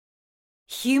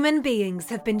Human beings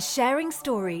have been sharing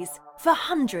stories for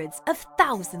hundreds of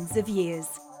thousands of years.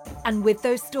 And with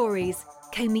those stories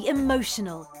came the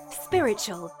emotional,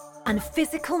 spiritual, and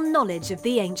physical knowledge of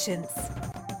the ancients.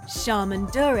 Shaman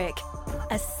Durek,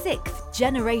 a 6th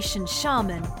generation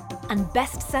shaman and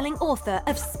best-selling author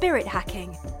of spirit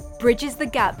hacking, bridges the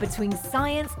gap between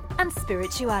science and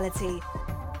spirituality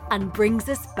and brings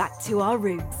us back to our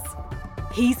roots.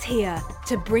 He's here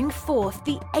to bring forth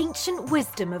the ancient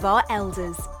wisdom of our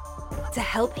elders, to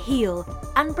help heal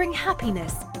and bring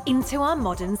happiness into our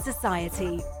modern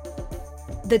society.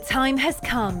 The time has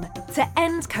come to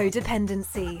end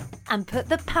codependency and put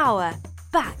the power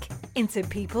back into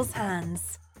people's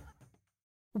hands.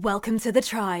 Welcome to the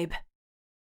tribe.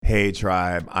 Hey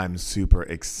tribe, I'm super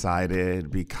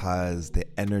excited because the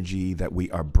energy that we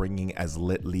are bringing as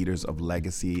lit leaders of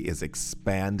legacy is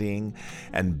expanding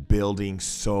and building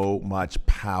so much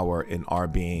power in our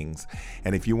beings.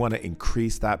 And if you want to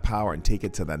increase that power and take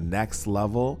it to the next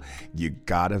level, you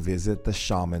gotta visit the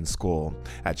Shaman School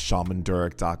at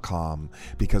shamandurek.com,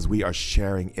 because we are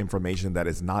sharing information that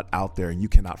is not out there and you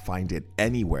cannot find it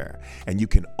anywhere. And you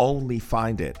can only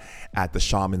find it at the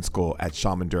Shaman School at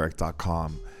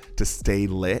shamandurek.com. To stay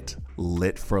lit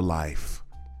for life.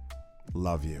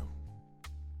 Love you.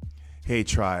 Hey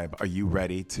tribe, are you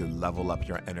ready to level up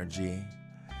your energy?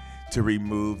 To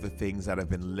remove the things that have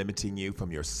been limiting you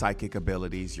from your psychic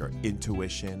abilities, your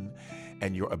intuition,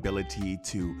 and your ability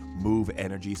to move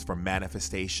energies for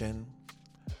manifestation?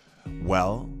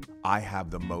 Well, I have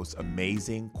the most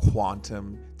amazing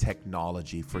quantum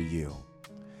technology for you.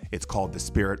 It's called the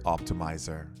Spirit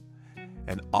Optimizer.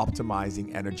 An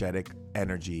optimizing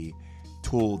energy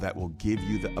tool that will give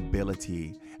you the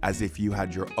ability, as if you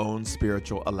had your own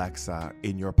spiritual Alexa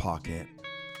in your pocket.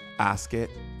 Ask it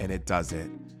and it does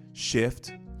it.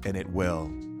 Shift and it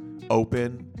will.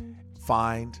 Open,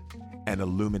 find, and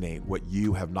illuminate what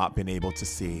you have not been able to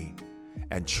see,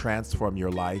 and transform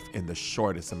your life in the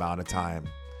shortest amount of time.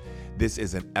 This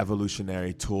is an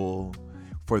evolutionary tool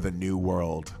for the new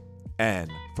world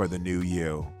and for the new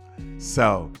you.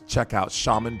 So check out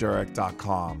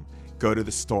shamandurek.com, go to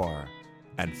the store,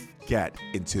 and get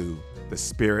into the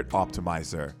Spirit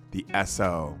Optimizer, the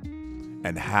SO,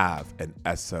 and have an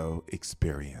SO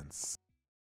experience.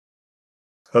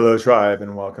 Hello, tribe,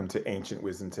 and welcome to Ancient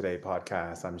Wisdom Today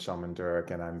podcast. I'm Shaman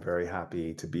Durek, and I'm very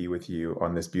happy to be with you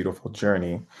on this beautiful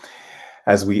journey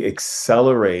as we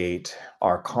accelerate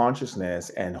our consciousness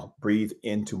and breathe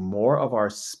into more of our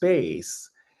space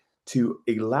to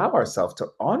allow ourselves to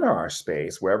honor our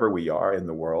space wherever we are in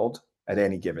the world at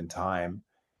any given time,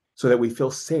 so that we feel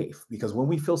safe. Because when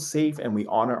we feel safe and we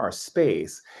honor our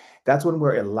space, that's when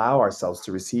we allow ourselves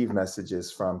to receive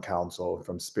messages from counsel,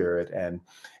 from spirit, and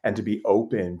to be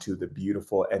open to the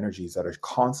beautiful energies that are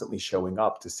constantly showing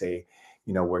up to say,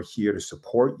 you know, we're here to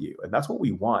support you. And that's what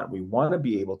we want. We want to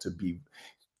be able to be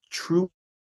truly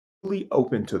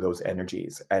open to those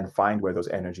energies and find where those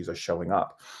energies are showing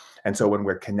up. And so when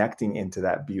we're connecting into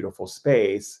that beautiful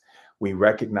space, we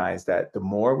recognize that the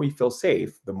more we feel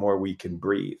safe, the more we can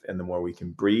breathe. And the more we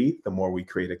can breathe, the more we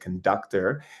create a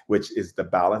conductor, which is the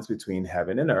balance between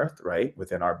heaven and earth, right,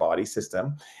 within our body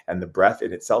system. And the breath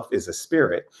in itself is a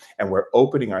spirit. And we're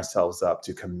opening ourselves up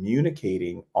to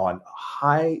communicating on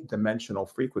high dimensional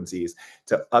frequencies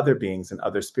to other beings and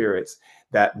other spirits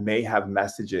that may have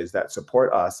messages that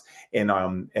support us and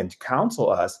counsel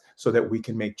us, so that we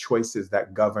can make choices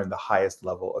that govern the highest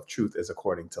level of truth as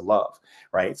according to love,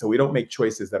 right? So we don't make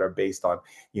choices that are based on,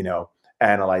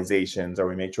 analyzations, or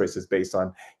we make choices based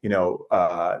on,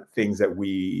 things that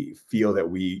we feel that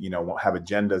we, have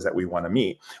agendas that we want to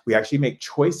meet. We actually make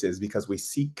choices because we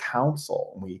seek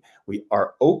counsel. We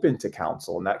are open to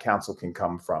counsel, and that counsel can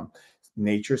come from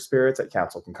nature spirits. That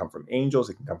counsel can come from angels.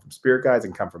 It can come from spirit guides. It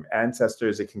can come from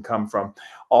ancestors. It can come from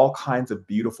all kinds of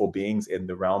beautiful beings in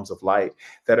the realms of light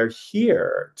that are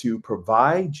here to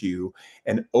provide you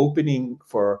an opening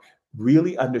for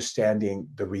really understanding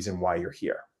the reason why you're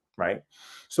here, right?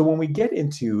 So when we get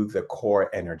into the core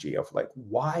energy of like,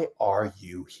 why are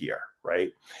you here,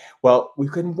 right? Well, we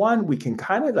can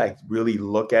kind of like really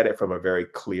look at it from a very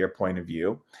clear point of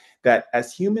view, that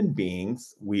as human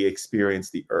beings, we experience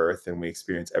the earth, and we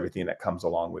experience everything that comes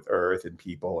along with earth and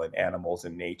people and animals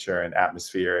and nature and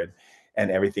atmosphere and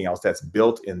everything else that's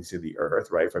built into the earth,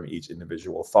 right? From each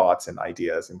individual thoughts and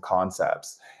ideas and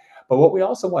concepts. But what we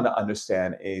also want to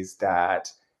understand is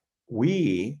that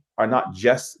we are not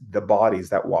just the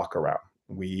bodies that walk around.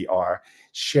 We are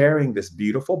sharing this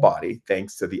beautiful body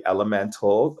thanks to the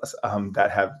elementals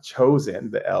that have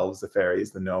chosen, the elves, the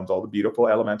fairies, the gnomes, all the beautiful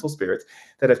elemental spirits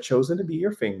that have chosen to be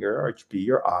your finger, or be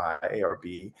your eye, or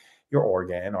be your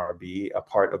organ or be a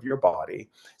part of your body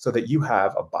so that you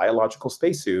have a biological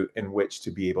spacesuit in which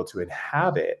to be able to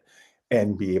inhabit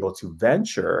and be able to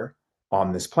venture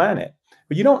on this planet.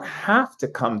 But you don't have to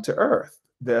come to Earth.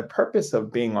 The purpose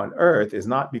of being on Earth is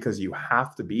not because you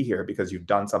have to be here because you've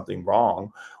done something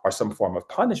wrong or some form of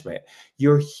punishment.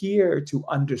 You're here to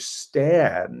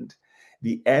understand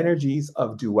the energies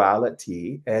of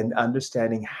duality and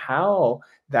understanding how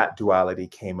that duality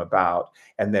came about,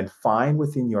 and then find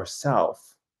within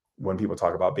yourself, when people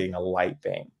talk about being a light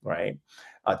being, right?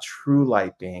 A true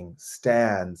light being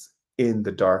stands in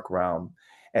the dark realm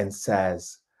and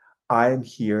says, I'm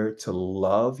here to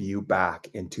love you back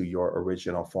into your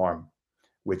original form,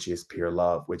 which is pure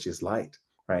love, which is light,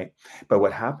 right? But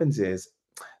what happens is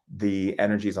the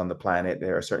energies on the planet,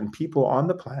 there are certain people on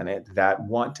the planet that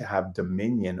want to have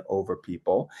dominion over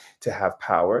people, to have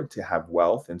power, to have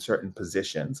wealth in certain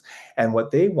positions. And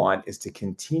what they want is to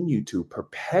continue to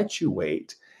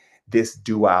perpetuate this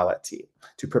duality,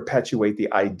 to perpetuate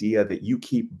the idea that you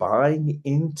keep buying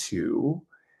into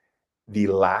the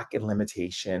lack and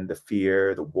limitation, the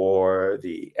fear, the war,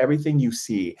 the everything you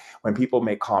see when people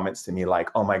make comments to me like,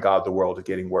 oh my God, the world is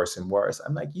getting worse and worse.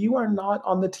 I'm like, you are not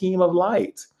on the team of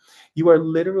light. You are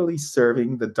literally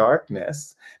serving the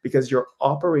darkness because you're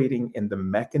operating in the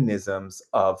mechanisms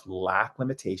of lack,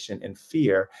 limitation, and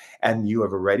fear. And you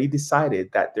have already decided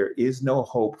that there is no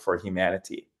hope for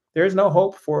humanity. There is no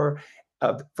hope for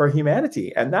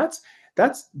humanity. And that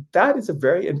is a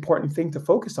very important thing to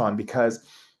focus on, because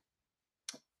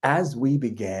as we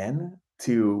began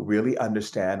to really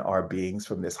understand our beings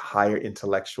from this higher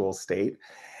intellectual state,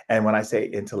 and when I say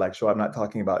intellectual, I'm not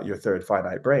talking about your third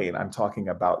finite brain. I'm talking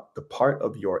about the part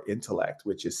of your intellect,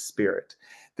 which is spirit,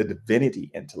 the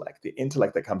divinity intellect, the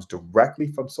intellect that comes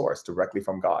directly from source, directly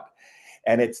from God.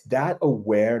 And it's that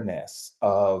awareness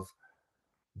of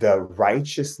the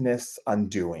righteousness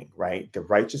undoing, right? The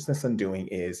righteousness undoing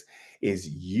is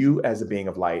you as a being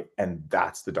of light, and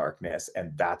that's the darkness,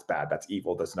 and that's bad, that's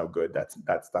evil, that's no good, that's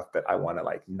stuff that I want to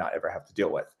like not ever have to deal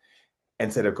with,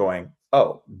 instead of going,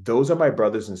 oh, those are my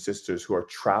brothers and sisters who are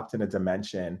trapped in a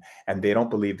dimension and they don't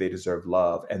believe they deserve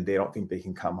love and they don't think they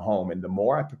can come home. And the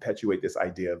more I perpetuate this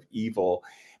idea of evil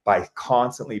by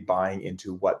constantly buying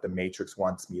into what the matrix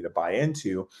wants me to buy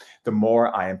into, the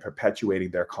more I am perpetuating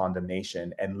their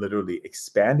condemnation and literally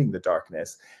expanding the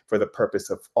darkness for the purpose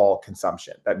of all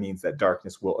consumption. That means that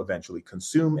darkness will eventually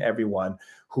consume everyone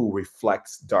who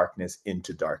reflects darkness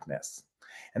into darkness.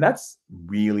 And that's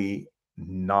really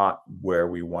not where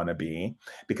we want to be,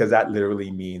 because that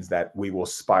literally means that we will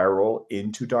spiral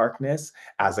into darkness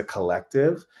as a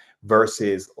collective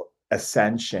versus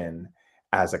ascension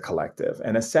as a collective.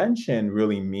 And ascension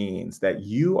really means that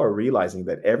you are realizing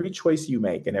that every choice you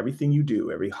make and everything you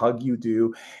do, every hug you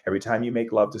do, every time you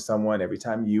make love to someone, every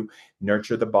time you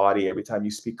nurture the body, every time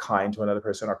you speak kind to another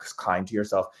person or kind to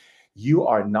yourself, you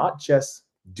are not just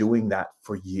doing that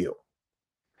for you.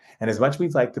 And as much as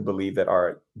we'd like to believe that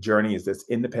our journey is this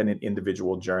independent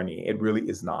individual journey, it really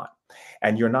is not.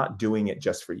 And you're not doing it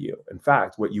just for you. In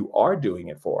fact, what you are doing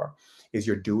it for is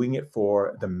you're doing it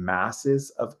for the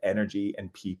masses of energy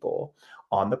and people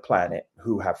on the planet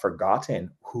who have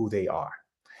forgotten who they are.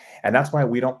 And that's why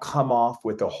we don't come off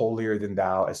with the holier than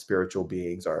thou as spiritual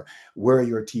beings, or we're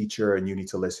your teacher and you need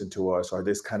to listen to us, or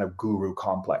this kind of guru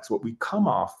complex. What we come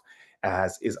off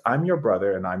as is, I'm your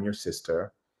brother and I'm your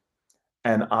sister,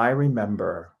 and I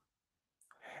remember,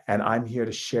 and I'm here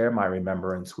to share my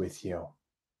remembrance with you.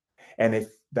 And if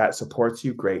that supports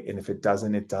you, great. And if it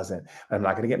doesn't, it doesn't. I'm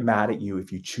not going to get mad at you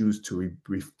if you choose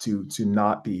to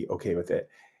not be okay with it.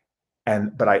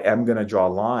 But I am going to draw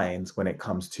lines when it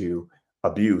comes to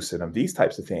abuse and of these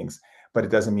types of things. But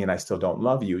it doesn't mean I still don't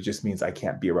love you. It just means I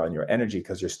can't be around your energy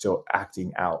because you're still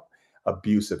acting out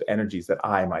abusive energies that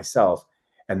I myself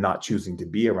am not choosing to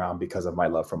be around because of my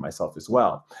love for myself as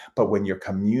well. But when you're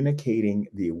communicating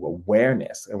the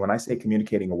awareness, and when I say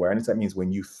communicating awareness, that means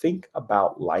when you think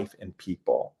about life and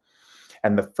people,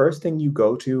 and the first thing you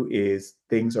go to is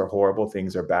things are horrible,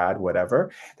 things are bad,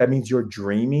 whatever, that means you're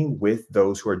dreaming with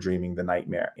those who are dreaming the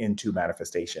nightmare into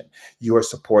manifestation. You are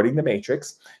supporting the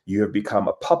matrix. You have become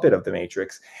a puppet of the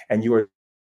matrix, and you are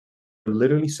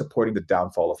literally supporting the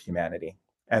downfall of humanity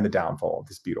and the downfall of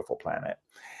this beautiful planet,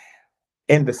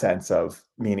 in the sense of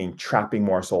meaning trapping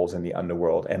more souls in the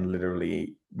underworld and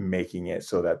literally making it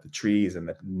so that the trees and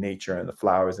the nature and the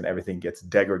flowers and everything gets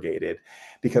degraded,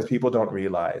 because people don't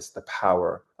realize the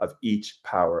power of each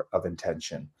power of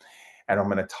intention. And I'm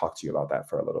going to talk to you about that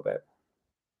for a little bit.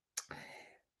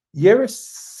 You ever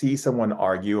see someone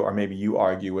argue, or maybe you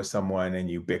argue with someone and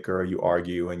you bicker, or you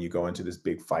argue and you go into this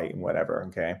big fight and whatever,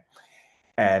 okay?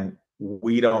 And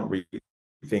we don't really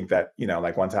think that,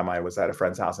 like one time I was at a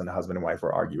friend's house and the husband and wife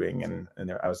were arguing, and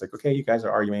I was like, okay, you guys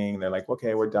are arguing. And they're like,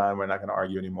 okay, we're done. We're not going to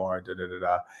argue anymore. Da, da, da,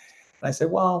 da. And I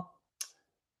said, well,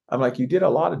 I'm like, you did a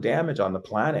lot of damage on the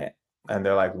planet. And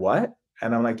they're like, what?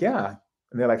 And I'm like, yeah.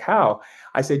 And they're like, how?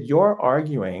 I said, your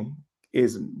arguing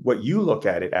is what you look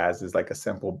at it as is like a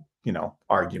simple,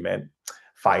 argument,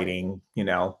 fighting,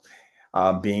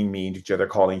 being mean to each other,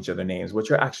 calling each other names. What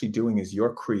you're actually doing is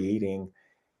you're creating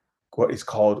what is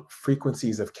called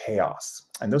frequencies of chaos.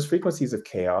 And those frequencies of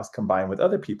chaos combine with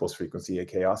other people's frequency of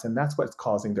chaos. And that's what's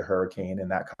causing the hurricane in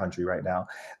that country right now.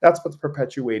 That's what's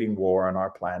perpetuating war on our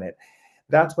planet.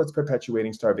 That's what's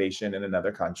perpetuating starvation in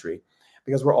another country,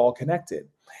 because we're all connected.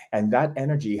 And that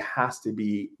energy has to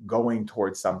be going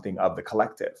towards something of the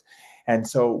collective. And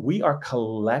so we are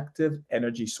collective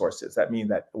energy sources. That means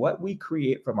that what we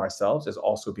create from ourselves is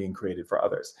also being created for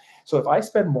others. So if I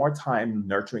spend more time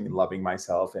nurturing and loving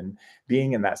myself and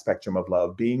being in that spectrum of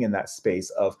love, being in that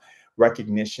space of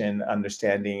recognition,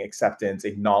 understanding, acceptance,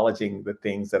 acknowledging the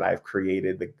things that I've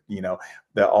created,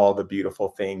 all the beautiful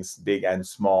things, big and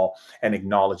small, and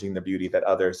acknowledging the beauty that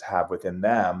others have within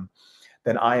them,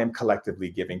 then I am collectively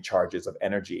giving charges of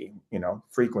energy,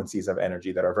 frequencies of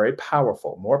energy that are very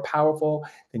powerful, more powerful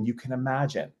than you can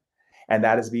imagine. And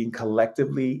that is being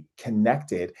collectively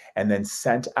connected and then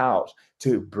sent out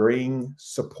to bring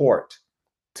support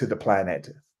to the planet.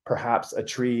 Perhaps a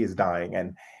tree is dying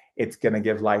and it's going to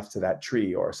give life to that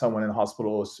tree, or someone in the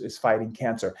hospital is fighting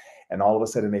cancer and all of a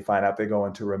sudden they find out they go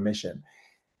into remission.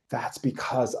 That's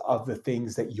because of the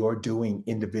things that you're doing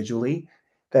individually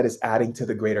that is adding to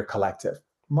the greater collective.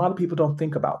 A lot of people don't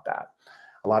think about that.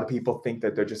 A lot of people think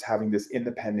that they're just having this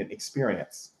independent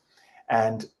experience,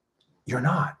 and you're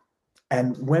not.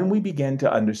 And when we begin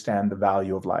to understand the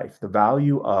value of life, the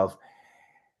value of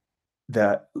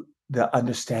the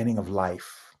understanding of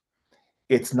life,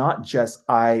 it's not just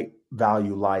I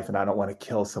value life and I don't want to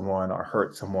kill someone or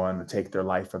hurt someone or take their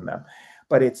life from them.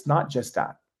 But it's not just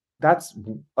that. That's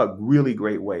a really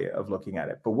great way of looking at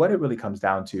it. But what it really comes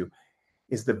down to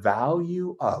is the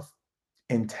value of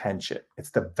intention.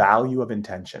 It's the value of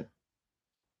intention.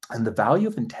 And the value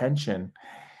of intention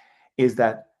is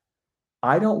that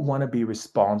I don't want to be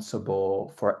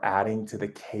responsible for adding to the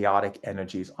chaotic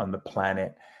energies on the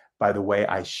planet by the way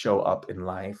I show up in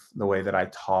life, the way that I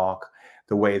talk,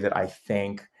 the way that I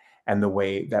think, and the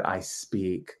way that I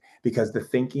speak. Because the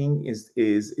thinking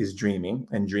is dreaming,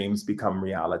 and dreams become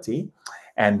reality,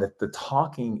 and that the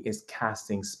talking is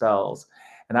casting spells.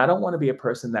 And I don't want to be a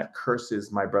person that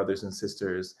curses my brothers and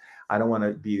sisters. I don't want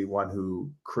to be the one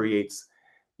who creates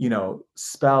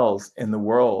spells in the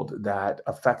world that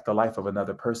affect the life of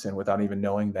another person without even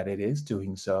knowing that it is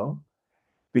doing so,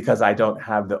 because I don't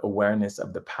have the awareness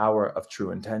of the power of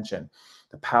true intention.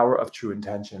 The power of true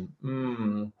intention.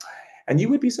 And you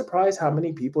would be surprised how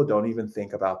many people don't even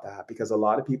think about that, because a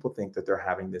lot of people think that they're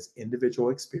having this individual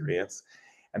experience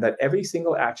and that every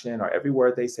single action or every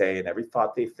word they say and every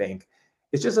thought they think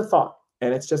is just a thought,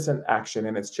 and it's just an action,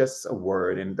 and it's just a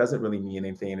word, and it doesn't really mean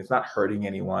anything, and it's not hurting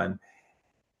anyone,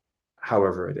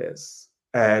 however it is.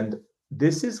 And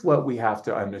this is what we have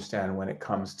to understand when it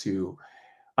comes to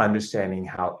understanding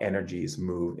how energies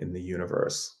move in the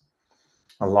universe.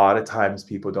 A lot of times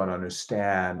people don't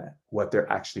understand what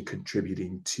they're actually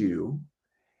contributing to,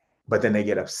 but then they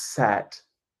get upset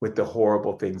with the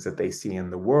horrible things that they see in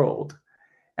the world,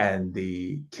 and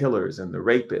the killers and the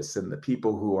rapists and the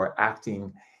people who are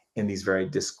acting in these very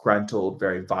disgruntled,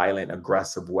 very violent,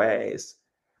 aggressive ways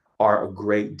are a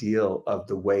great deal of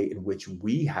the way in which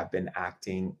we have been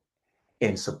acting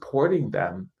in supporting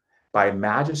them by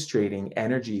magistrating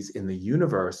energies in the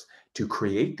universe to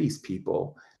create these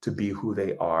people to be who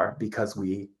they are, because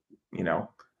we, you know,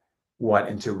 want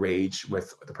into rage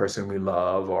with the person we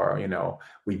love, or,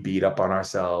 we beat up on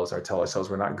ourselves or tell ourselves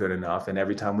we're not good enough. And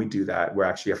every time we do that, we're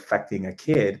actually affecting a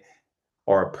kid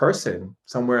or a person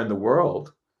somewhere in the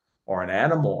world, or an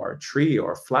animal or a tree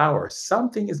or a flower.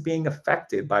 Something is being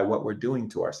affected by what we're doing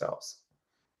to ourselves.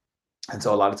 And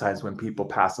so a lot of times when people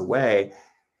pass away,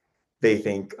 they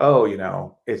think, oh,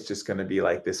 it's just going to be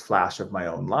like this flash of my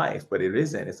own life, but it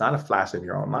isn't. It's not a flash of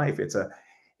your own life. It's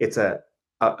a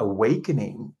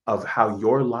awakening of how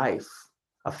your life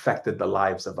affected the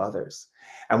lives of others.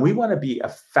 And we want to be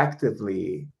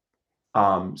effectively,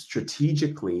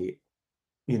 strategically,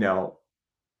 you know,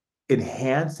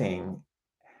 enhancing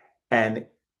and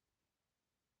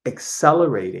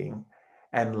accelerating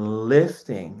and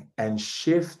lifting and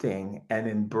shifting and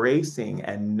embracing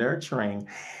and nurturing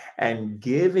and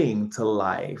giving to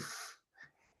life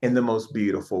in the most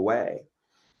beautiful way.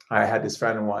 I had this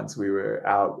friend once, we were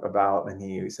out about, and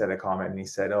he said a comment, and he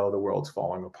said, "Oh, the world's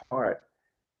falling apart."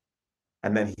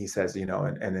 And then he says,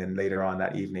 and then later on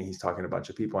that evening, he's talking to a bunch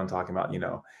of people and talking about,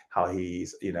 how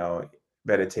he's,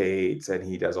 meditates and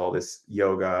he does all this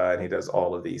yoga and he does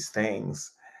all of these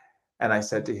things. And I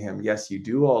said to him, yes, you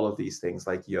do all of these things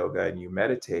like yoga and you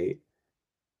meditate,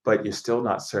 but you're still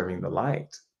not serving the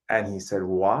light. And he said,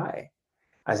 why?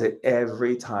 I said,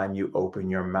 every time you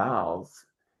open your mouth,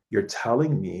 you're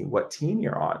telling me what team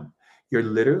you're on. You're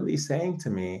literally saying to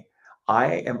me,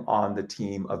 I am on the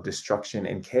team of destruction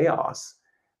and chaos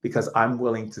because I'm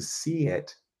willing to see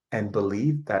it and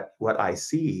believe that what I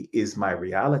see is my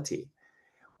reality.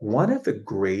 One of the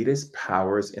greatest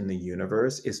powers in the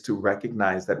universe is to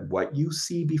recognize that what you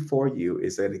see before you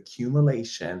is an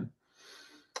accumulation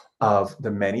of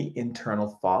the many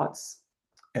internal thoughts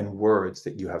and words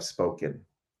that you have spoken,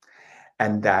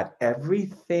 and that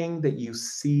everything that you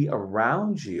see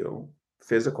around you,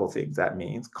 physical things, that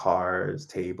means cars,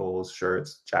 tables,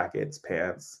 shirts, jackets,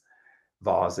 pants,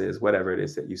 vases, whatever it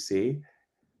is that you see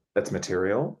that's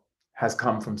material, has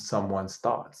come from someone's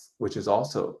thoughts, which is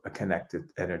also a connected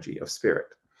energy of spirit.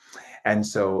 And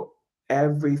so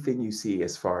everything you see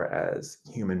as far as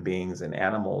human beings and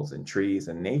animals and trees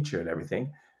and nature and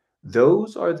everything,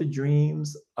 those are the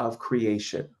dreams of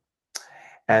creation.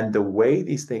 And the way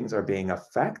these things are being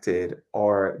affected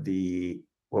are the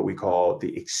what we call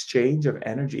the exchange of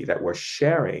energy that we're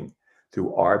sharing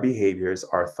through our behaviors,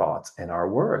 our thoughts, and our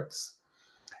words.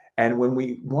 And when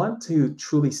we want to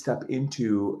truly step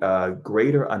into a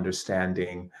greater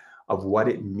understanding of what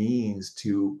it means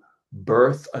to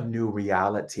birth a new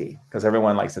reality, because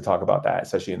everyone likes to talk about that,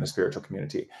 especially in the spiritual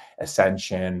community,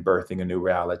 ascension, birthing a new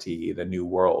reality, the new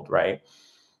world, right?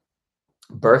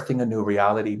 Birthing a new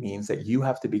reality means that you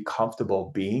have to be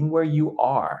comfortable being where you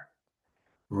are,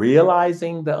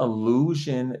 realizing the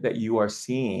illusion that you are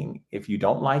seeing. If you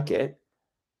don't like it,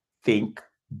 think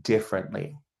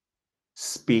differently,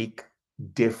 speak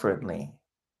differently,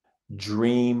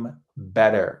 dream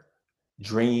better,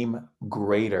 dream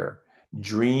greater,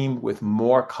 dream with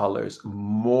more colors,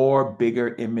 more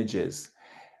bigger images,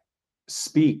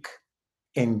 speak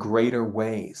in greater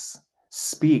ways.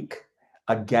 Speak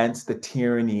against the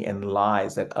tyranny and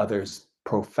lies that others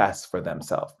profess for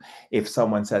themselves. If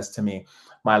someone says to me,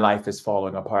 my life is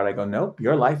falling apart, I go, nope,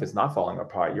 your life is not falling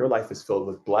apart. Your life is filled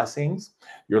with blessings.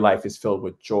 Your life is filled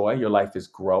with joy. Your life is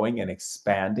growing and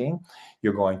expanding.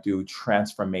 You're going through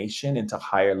transformation into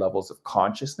higher levels of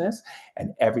consciousness,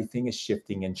 and everything is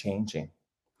shifting and changing.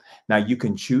 Now, you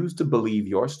can choose to believe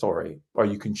your story, or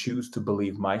you can choose to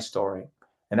believe my story,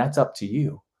 and that's up to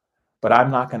you. But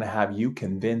I'm not going to have you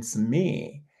convince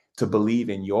me to believe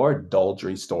in your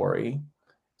dulgery story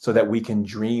so that we can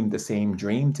dream the same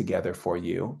dream together for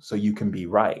you so you can be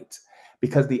right.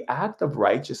 Because the act of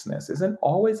righteousness isn't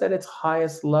always at its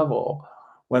highest level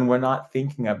when we're not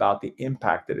thinking about the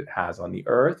impact that it has on the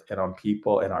earth and on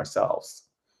people and ourselves.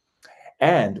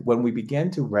 And when we begin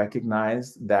to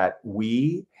recognize that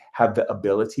we have the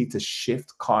ability to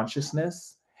shift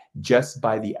consciousness just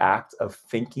by the act of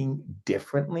thinking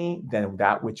differently than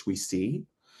that which we see,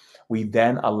 we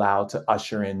then allow to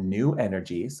usher in new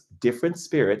energies, different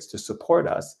spirits to support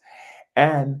us.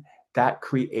 And that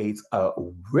creates a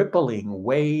rippling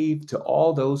wave to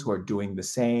all those who are doing the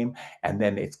same. And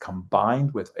then it's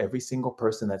combined with every single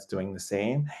person that's doing the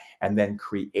same, and then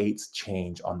creates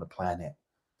change on the planet.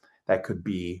 That could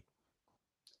be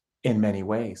in many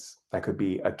ways. That could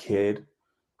be a kid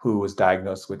who was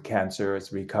diagnosed with cancer,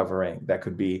 is recovering. That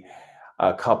could be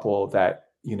a couple that,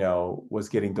 was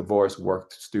getting divorced,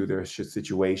 worked through their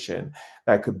situation.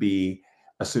 That could be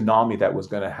a tsunami that was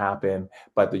going to happen,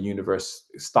 but the universe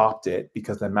stopped it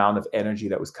because the amount of energy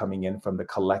that was coming in from the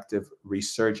collective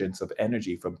resurgence of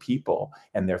energy from people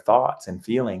and their thoughts and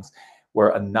feelings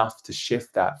were enough to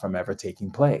shift that from ever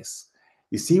taking place.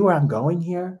 You see where I'm going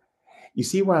here? You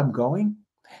see where I'm going?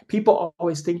 People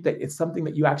always think that it's something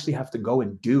that you actually have to go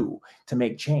and do to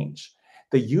make change.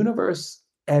 The universe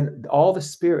and all the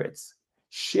spirits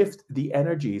shift the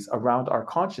energies around our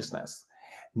consciousness.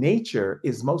 Nature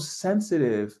is most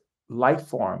sensitive life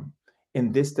form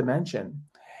in this dimension,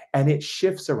 and it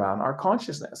shifts around our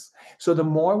consciousness. So the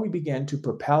more we begin to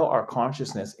propel our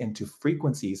consciousness into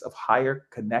frequencies of higher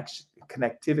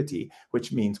connectivity,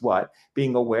 which means what?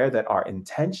 Being aware that our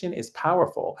intention is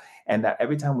powerful, and that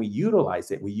every time we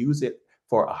utilize it, we use it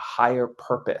for a higher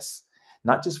purpose,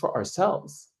 not just for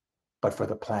ourselves, but for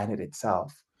the planet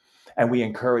itself. And we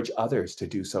encourage others to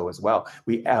do so as well.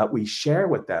 We share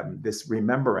with them this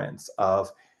remembrance of,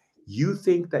 you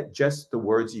think that just the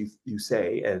words you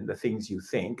say and the things you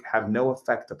think have no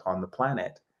effect upon the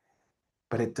planet.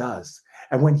 but it does.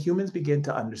 And when humans begin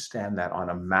to understand that on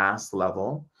a mass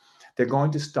level, they're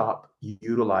going to stop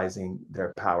utilizing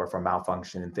their power for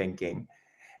malfunction and thinking,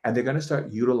 and they're going to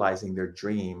start utilizing their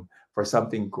dream for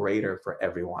something greater for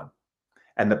everyone.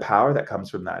 And the power that comes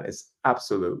from that is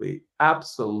absolutely,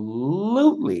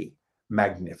 absolutely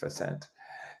magnificent.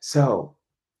 So,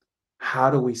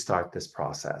 how do we start this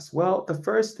process? Well, the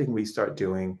first thing we start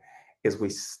doing is we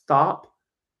stop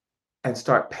and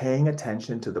start paying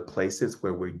attention to the places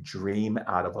where we dream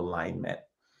out of alignment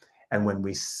and when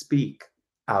we speak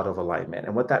out of alignment.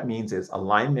 And what that means is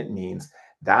alignment means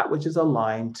that which is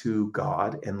aligned to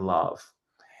God and love,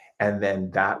 and then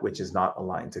that which is not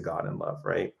aligned to God and love,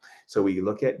 right? So we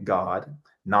look at God,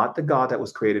 not the God that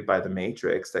was created by the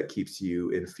matrix that keeps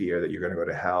you in fear that you're going to go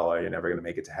to hell or you're never going to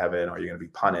make it to heaven or you're going to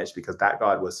be punished, because that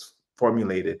God was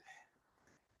formulated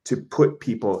to put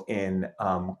people in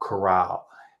corral,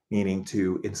 meaning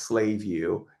to enslave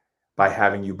you by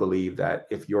having you believe that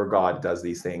if your God does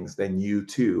these things, then you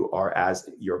too are as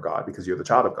your God because you're the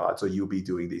child of God. So you'll be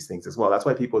doing these things as well. That's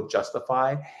why people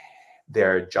justify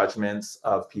their judgments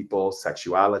of people's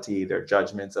sexuality, their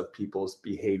judgments of people's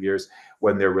behaviors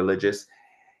when they're religious,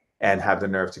 and have the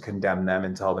nerve to condemn them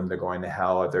and tell them they're going to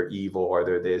hell or they're evil or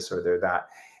they're this or they're that.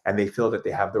 And they feel that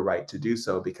they have the right to do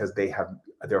so because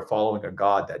they're following a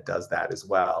God that does that as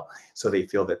well. So they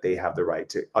feel that they have the right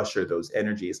to usher those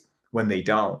energies when they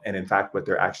don't. And in fact, what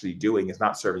they're actually doing is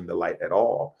not serving the light at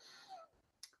all.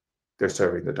 They're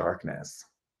serving the darkness.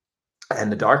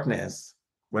 And the darkness,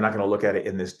 we're not going to look at it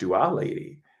in this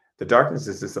duality. The darkness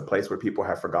is just a place where people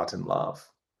have forgotten love,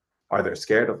 or they're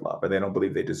scared of love, or they don't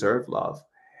believe they deserve love.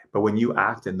 But when you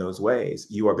act in those ways,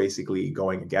 you are basically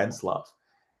going against love.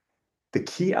 The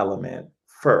key element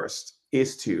first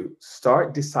is to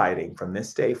start deciding from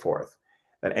this day forth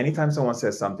that anytime someone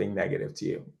says something negative to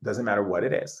you, doesn't matter what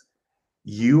it is,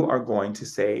 you are going to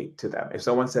say to them, if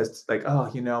someone says like, oh,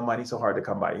 money's so hard to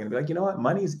come by, you're gonna be like, you know what,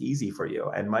 money is easy for you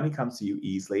and money comes to you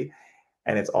easily.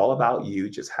 And it's all about you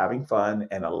just having fun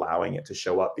and allowing it to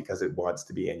show up because it wants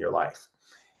to be in your life.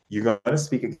 You're going to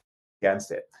speak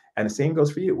against it. And the same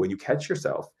goes for you. When you catch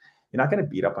yourself, you're not going to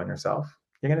beat up on yourself.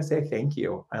 You're going to say, thank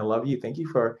you. I love you. Thank you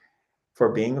for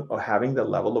being or having the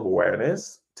level of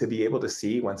awareness to be able to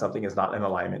see when something is not in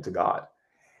alignment to God.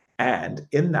 And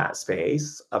in that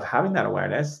space of having that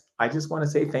awareness, I just want to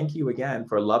say thank you again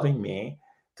for loving me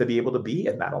to be able to be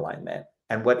in that alignment.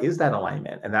 And what is that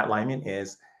alignment? And that alignment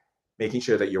is making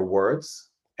sure that your words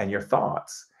and your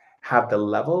thoughts have the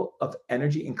level of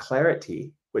energy and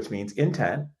clarity, which means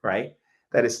intent, right?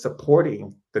 That is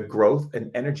supporting the growth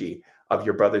and energy of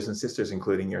your brothers and sisters,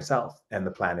 including yourself and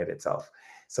the planet itself.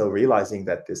 So realizing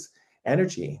that this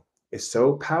energy is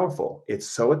so powerful, it's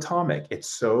so atomic, it's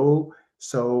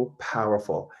so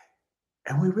powerful.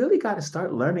 And we really got to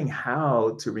start learning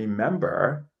how to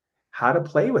remember how to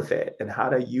play with it and how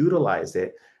to utilize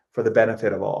it for the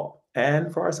benefit of all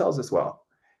and for ourselves as well,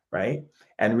 right?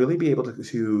 And really be able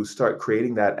to start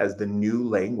creating that as the new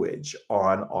language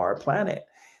on our planet,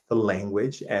 the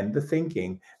language and the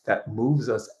thinking that moves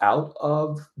us out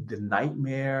of the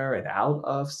nightmare and out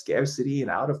of scarcity and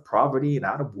out of poverty and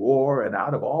out of war and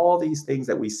out of all these things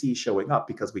that we see showing up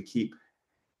because we keep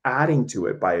adding to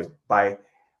it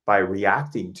by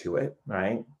reacting to it,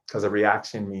 right? Because a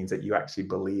reaction means that you actually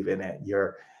believe in it.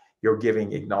 You're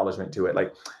giving acknowledgement to it.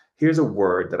 Like, here's a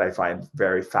word that I find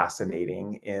very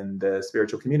fascinating in the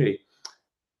spiritual community.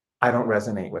 I don't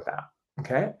resonate with that.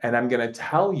 Okay. And I'm going to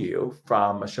tell you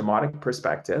from a shamanic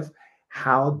perspective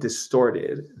how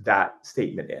distorted that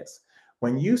statement is.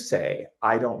 When you say,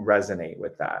 I don't resonate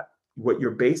with that, what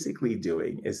you're basically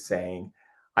doing is saying,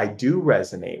 I do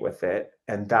resonate with it.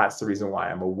 And that's the reason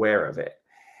why I'm aware of it.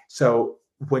 So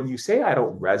when you say, I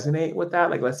don't resonate with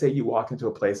that, like let's say you walk into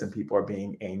a place and people are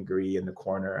being angry in the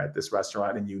corner at this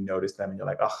restaurant and you notice them and you're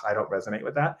like, oh, I don't resonate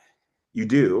with that. You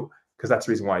do, because that's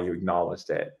the reason why you acknowledged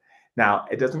it. Now,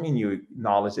 it doesn't mean you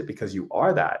acknowledge it because you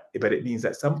are that, but it means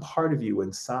that some part of you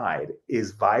inside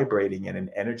is vibrating in an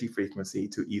energy frequency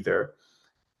to either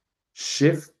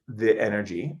shift the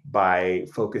energy by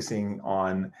focusing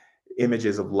on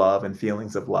images of love and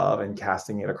feelings of love and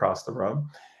casting it across the room,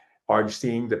 or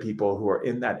seeing the people who are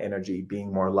in that energy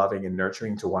being more loving and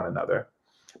nurturing to one another.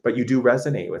 But you do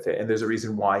resonate with it. And there's a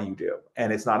reason why you do.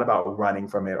 And it's not about running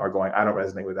from it or going, I don't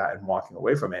resonate with that and walking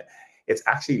away from it. It's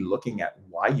actually looking at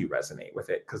why you resonate with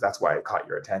it, because that's why it caught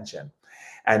your attention.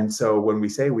 And so when we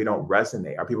say we don't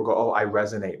resonate, or people go, oh, I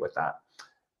resonate with that.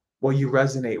 Well, you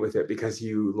resonate with it because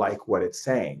you like what it's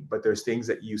saying. But there's things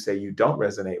that you say you don't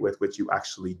resonate with, which you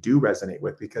actually do resonate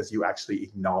with because you actually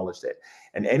acknowledged it.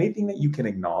 And anything that you can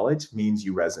acknowledge means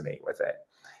you resonate with it.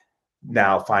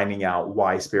 Now finding out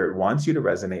why spirit wants you to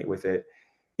resonate with it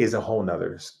is a whole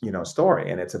nother,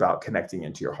 story. And it's about connecting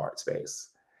into your heart space.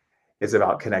 It's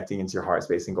about connecting into your heart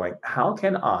space and going, how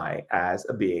can I, as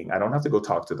a being, I don't have to go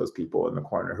talk to those people in the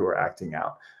corner who are acting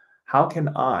out. How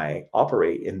can I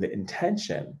operate in the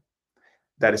intention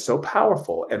that is so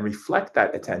powerful and reflect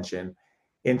that attention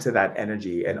into that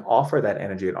energy and offer that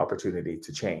energy an opportunity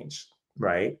to change,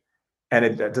 right?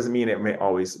 And that doesn't mean it may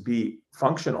always be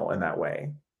functional in that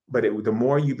way, but the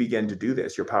more you begin to do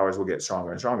this, your powers will get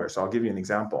stronger and stronger. So I'll give you an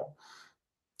example.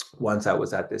 Once I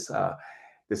was at this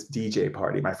DJ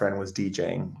party. My friend was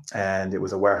DJing, and it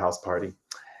was a warehouse party.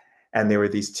 And there were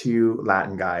these two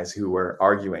Latin guys who were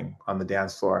arguing on the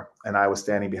dance floor. And I was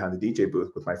standing behind the DJ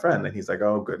booth with my friend. And he's like,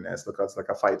 oh, goodness, look, it's like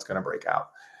a fight's going to break out.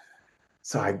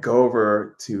 So I go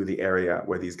over to the area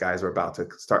where these guys were about to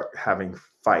start having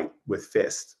fight with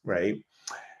fists, right?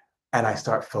 And I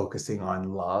start focusing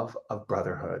on love of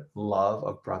brotherhood, love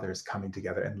of brothers coming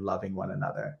together and loving one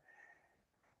another.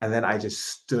 And then I just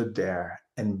stood there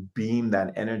and beamed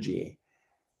that energy.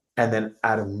 And then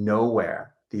out of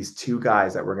nowhere, these two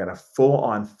guys that were going to full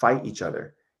on fight each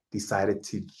other decided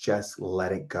to just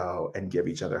let it go and give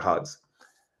each other hugs.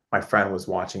 My friend was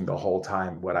watching the whole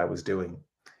time what I was doing.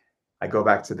 I go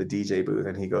back to the DJ booth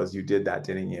and he goes, you did that,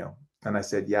 didn't you? And I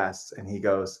said, yes. And he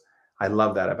goes, I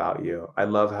love that about you. I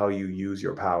love how you use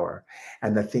your power.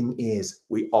 And the thing is,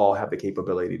 we all have the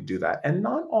capability to do that. And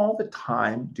not all the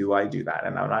time do I do that.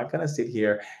 And I'm not going to sit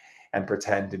here and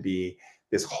pretend to be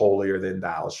this holier than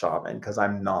thou shaman, because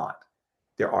I'm not.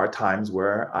 There are times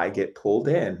where I get pulled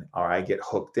in or I get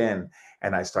hooked in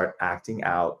and I start acting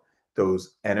out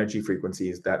those energy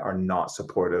frequencies that are not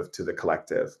supportive to the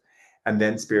collective. And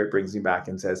then spirit brings me back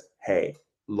and says, hey,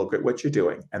 look at what you're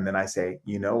doing. And then I say,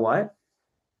 you know what?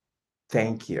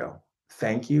 Thank you.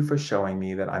 Thank you for showing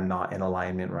me that I'm not in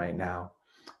alignment right now.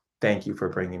 Thank you for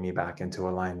bringing me back into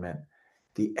alignment.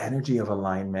 The energy of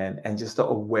alignment and just the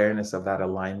awareness of that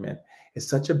alignment is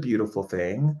such a beautiful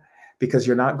thing, because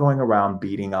you're not going around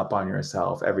beating up on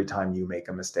yourself every time you make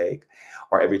a mistake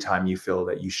or every time you feel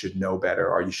that you should know better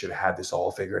or you should have this all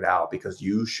figured out, because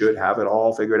you should have it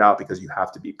all figured out because you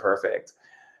have to be perfect.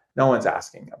 No one's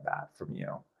asking of that from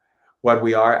you. What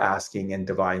we are asking in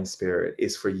divine spirit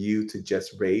is for you to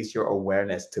just raise your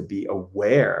awareness to be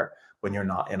aware when you're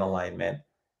not in alignment,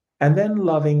 and then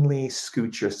lovingly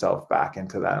scoot yourself back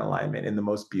into that alignment in the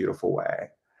most beautiful way.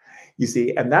 You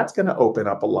see, and that's going to open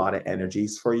up a lot of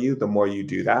energies for you the more you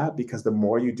do that, because the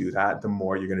more you do that, the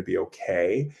more you're going to be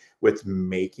okay with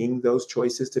making those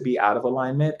choices to be out of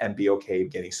alignment and be okay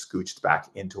getting scooched back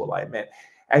into alignment.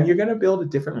 And you're going to build a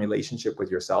different relationship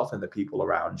with yourself and the people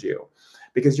around you,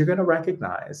 because you're going to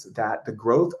recognize that the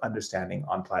growth understanding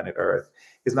on planet Earth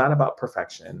is not about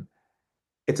perfection.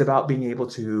 It's about being able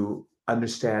to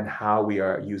understand how we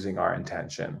are using our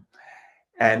intention.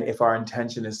 And if our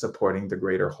intention is supporting the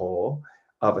greater whole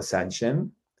of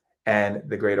ascension and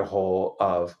the greater whole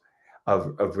of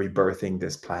rebirthing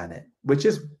this planet, which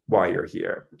is why you're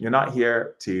here. You're not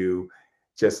here to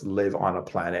just live on a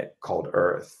planet called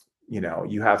Earth.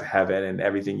 You have heaven and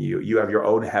everything. You have your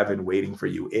own heaven waiting for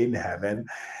you in heaven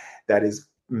that is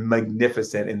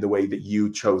magnificent in the way that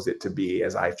you chose it to be,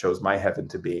 as I chose my heaven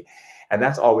to be. And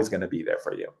that's always going to be there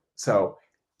for you. So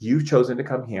you've chosen to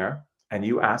come here, and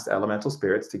you asked elemental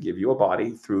spirits to give you a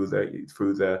body through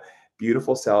the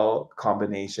beautiful cell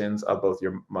combinations of both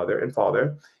your mother and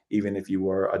father. Even if you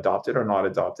were adopted or not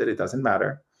adopted, it doesn't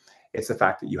matter. It's the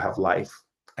fact that you have life,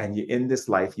 and in this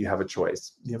life you have a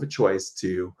choice. You have a choice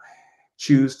to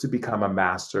choose to become a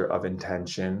master of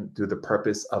intention through the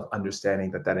purpose of understanding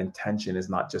that that intention is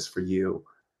not just for you,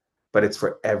 but it's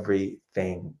for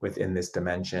everything within this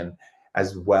dimension,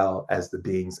 as well as the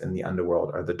beings in the underworld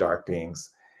or the dark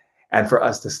beings. And for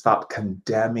us to stop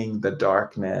condemning the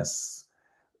darkness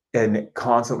and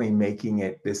constantly making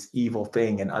it this evil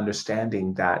thing, and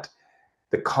understanding that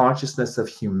the consciousness of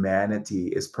humanity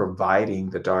is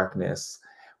providing the darkness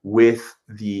with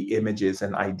the images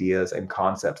and ideas and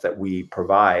concepts that we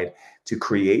provide to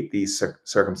create these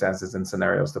circumstances and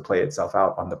scenarios to play itself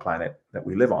out on the planet that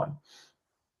we live on.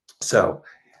 So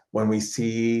when we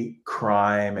see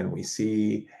crime and we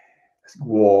see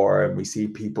war and we see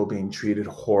people being treated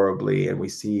horribly and we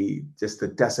see just the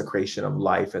desecration of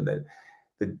life and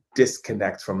the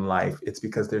disconnect from life, it's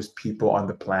because there's people on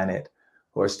the planet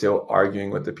who are still arguing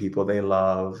with the people they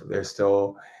love. They're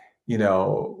still,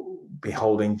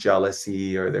 beholding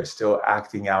jealousy, or they're still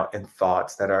acting out in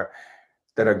thoughts that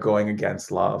are going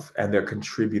against love, and they're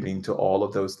contributing to all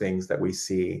of those things that we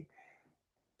see.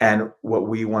 And what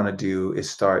we want to do is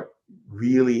start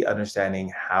really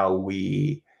understanding how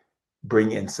we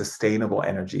bring in sustainable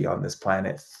energy on this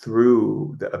planet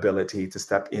through the ability to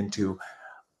step into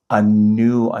a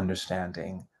new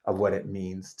understanding of what it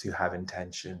means to have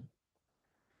intention.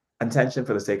 Intention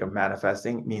for the sake of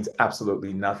manifesting means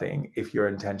absolutely nothing if your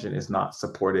intention is not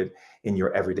supported in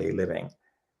your everyday living.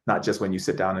 Not just when you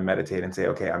sit down and meditate and say,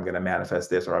 okay, I'm going to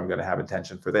manifest this or I'm going to have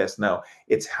intention for this. No,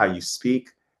 it's how you speak,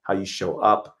 how you show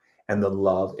up, and the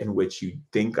love in which you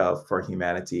think of for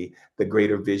humanity, the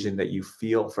greater vision that you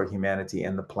feel for humanity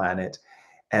and the planet,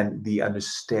 and the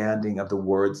understanding of the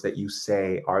words that you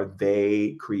say. Are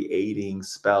they creating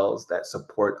spells that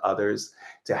support others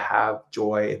to have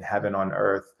joy in heaven on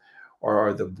earth? Or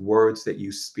are the words that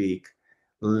you speak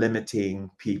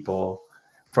limiting people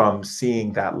from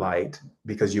seeing that light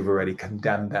because you've already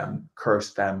condemned them,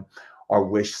 cursed them, or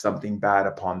wished something bad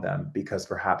upon them because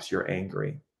perhaps you're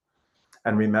angry?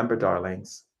 And remember,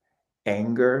 darlings,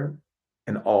 anger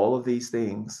and all of these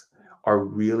things are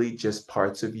really just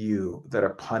parts of you that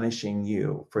are punishing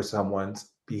you for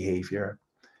someone's behavior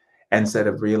instead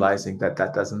of realizing that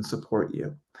that doesn't support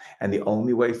you. And the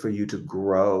only way for you to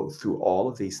grow through all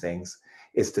of these things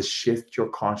is to shift your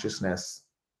consciousness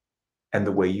and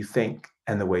the way you think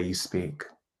and the way you speak.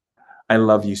 I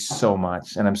love you so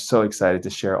much. And I'm so excited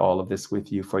to share all of this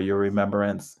with you for your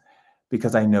remembrance,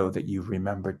 because I know that you've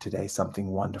remembered today something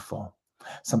wonderful,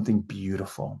 something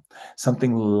beautiful,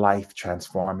 something life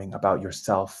transforming about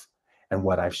yourself and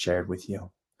what I've shared with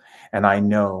you. And I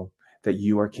know that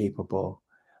you are capable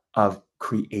of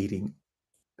creating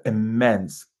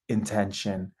immense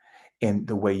intention in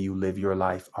the way you live your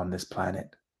life on this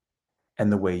planet and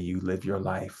the way you live your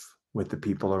life with the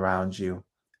people around you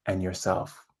and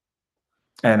yourself.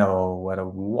 And oh, what a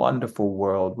wonderful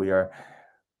world we are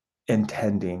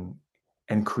intending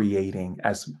and creating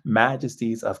as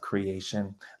majesties of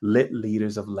creation, lit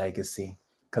leaders of legacy,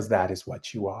 because that is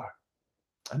what you are.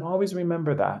 And always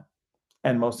remember that.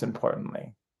 And most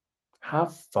importantly,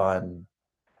 have fun.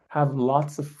 Have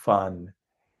lots of fun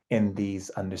in these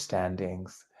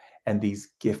understandings and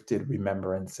these gifted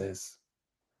remembrances.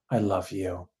 I love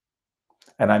you.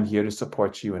 And I'm here to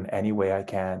support you in any way I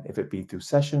can, if it be through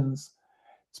sessions,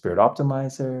 Spirit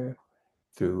Optimizer,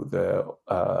 through the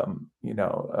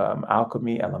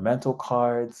alchemy elemental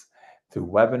cards, through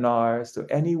webinars, through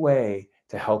any way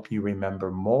to help you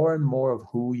remember more and more of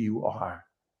who you are,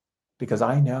 because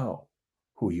I know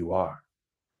who you are,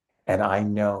 and I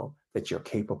know that you're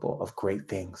capable of great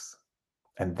things.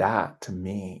 And that, to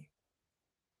me,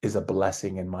 is a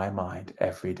blessing in my mind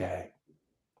every day.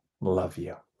 Love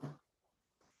you.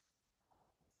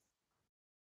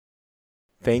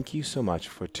 Thank you so much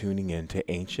for tuning in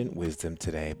to Ancient Wisdom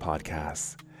Today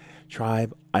podcast.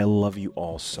 Tribe, I love you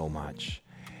all so much.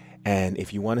 And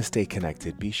if you want to stay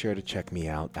connected, be sure to check me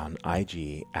out on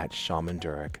IG at Shaman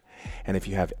Durek. And if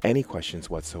you have any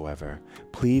questions whatsoever,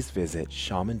 please visit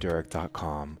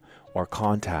shamandurek.com or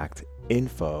contact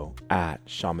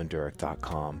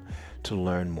info@shamandurek.com to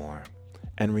learn more.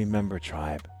 And remember,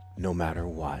 tribe, no matter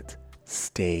what,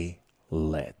 stay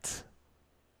lit.